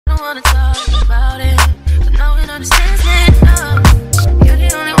wanna talk about it, but no one understands me, no. You're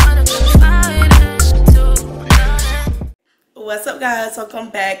the only one who can fight it, too. What's up, guys?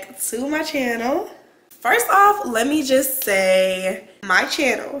 Welcome back to my channel. First off, let me just say my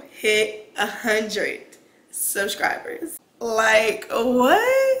channel hit 100 subscribers. Like,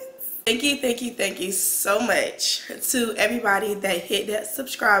 what? Thank you so much to everybody that hit that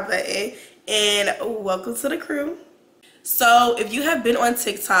subscribe button, and welcome to the crew. So if you have been on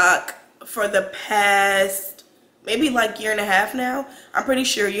TikTok for the past maybe like year and a half now, I'm pretty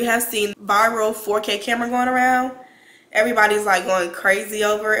sure you have seen viral 4K camera going around. Everybody's like going crazy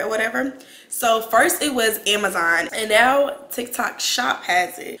over it or whatever. So first it was Amazon, and now TikTok Shop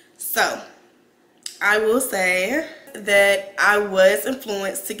has it. So I will say that I was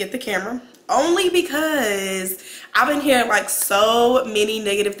influenced to get the camera only because I've been hearing like so many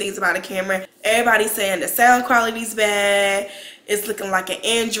negative things about the camera. Everybody's saying the sound quality's bad, it's looking like an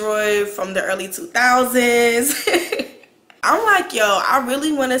Android from the early 2000s. I'm like, yo, I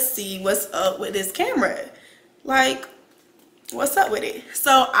really want to see what's up with this camera. Like, what's up with it?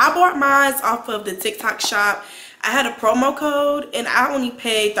 So I bought mine off of the TikTok Shop. I had a promo code and I only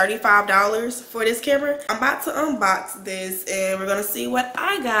paid $35 for this camera. I'm about to unbox this and we're gonna see what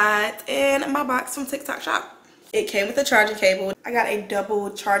I got in my box from TikTok Shop. It came with a charging cable. I got a double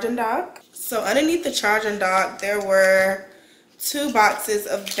charging dock. So underneath the charging dock, there were 2 boxes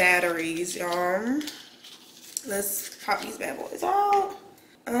of batteries, y'all. Let's pop these bad boys out.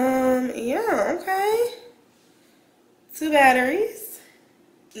 Yeah, okay. 2 batteries.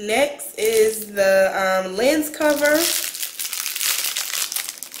 Next is the lens cover.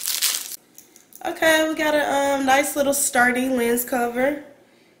 Okay, we got a nice little sturdy lens cover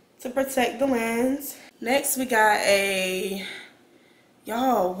to protect the lens. Next we got a,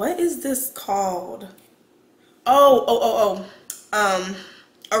 y'all, what is this called? A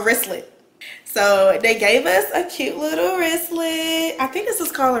wristlet. So they gave us a cute little wristlet. I think this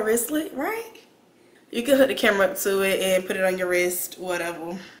is called a wristlet, right? You can hook the camera up to it and put it on your wrist,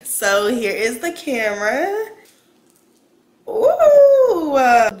 whatever. So here is the camera. Ooh,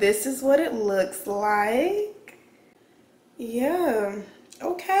 this is what it looks like. Yeah,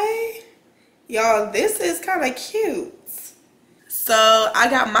 okay. Y'all, this is kind of cute. So I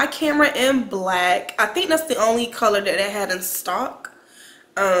got my camera in black. I think that's the only color that it had in stock.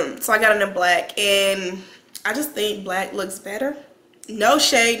 So I got it in black, and I just think black looks better. No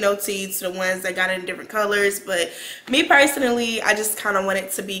shade, no tea to the ones that got it in different colors, but me personally, I just kind of want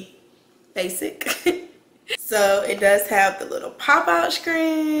it to be basic. So it does have the little pop-out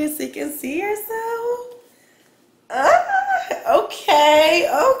screen so you can see yourself. Okay.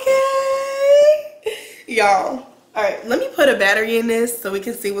 Y'all, alright, let me put a battery in this so we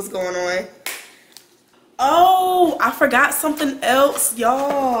can see what's going on. Oh, I forgot something else,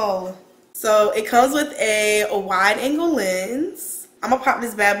 y'all. So it comes with a wide angle lens. I'm gonna pop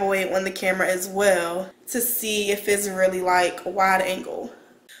this bad boy on the camera as well to see if it's really like wide angle.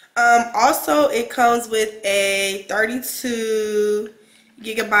 Also it comes with a 32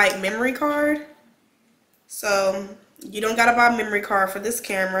 gigabyte memory card. So you don't gotta buy a memory card for this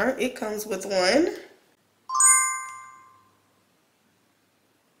camera. It comes with one.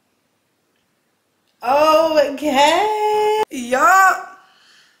 Okay, y'all,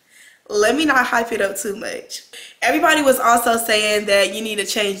 let me not hype it up too much. Everybody was also saying that you need to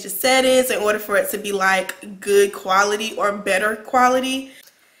change the settings in order for it to be like good quality or better quality.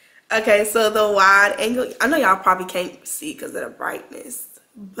 Okay, so the wide angle, I know y'all probably can't see because of the brightness,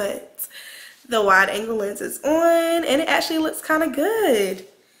 but the wide angle lens is on and it actually looks kind of good.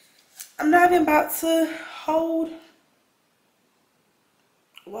 I'm not even about to hold.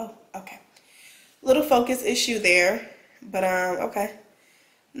 Whoa, okay. Little focus issue there, but okay.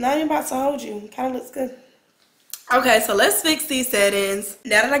 Not even about to hold you. Kind of looks good. Okay, so let's fix these settings.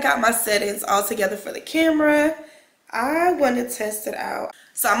 Now that I got my settings all together for the camera, I want to test it out.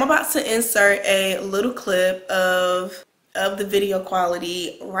 So I'm about to insert a little clip of the video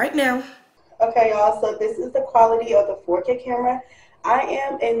quality right now. Okay, y'all, so this is the quality of the 4K camera. I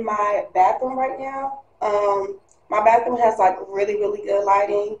am in my bathroom right now. My bathroom has like really good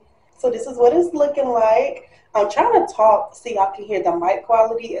lighting. So this is what it's looking like. I'm trying to talk so y'all can hear the mic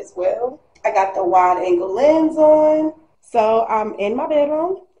quality as well. I got the wide angle lens on. So I'm in my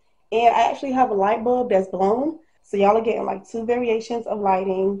bedroom and I actually have a light bulb that's blown. So y'all are getting like 2 variations of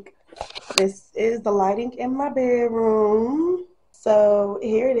lighting. This is the lighting in my bedroom. So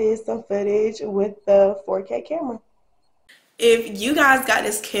here it is, some footage with the 4K camera. If you guys got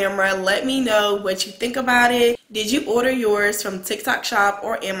this camera, let me know what you think about it. Did you order yours from TikTok Shop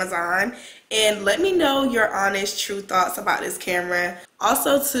or Amazon? And let me know your honest, true thoughts about this camera.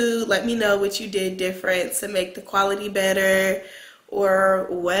 Also to let me know what you did different to make the quality better or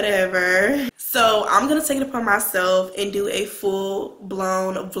whatever. So I'm gonna take it upon myself and do a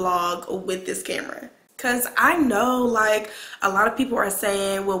full-blown vlog with this camera. Cause I know like a lot of people are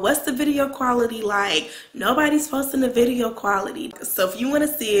saying, well, what's the video quality like? Nobody's posting the video quality. So if you wanna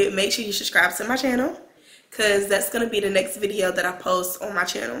see it, make sure you subscribe to my channel, cause that's gonna be the next video that I post on my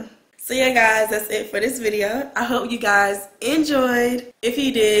channel. So yeah guys, that's it for this video. I hope you guys enjoyed. If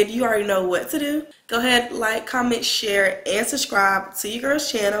you did, you already know what to do. Go ahead, like, comment, share, and subscribe to your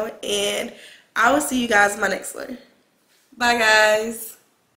girl's channel, and I will see you guys in my next one. Bye guys.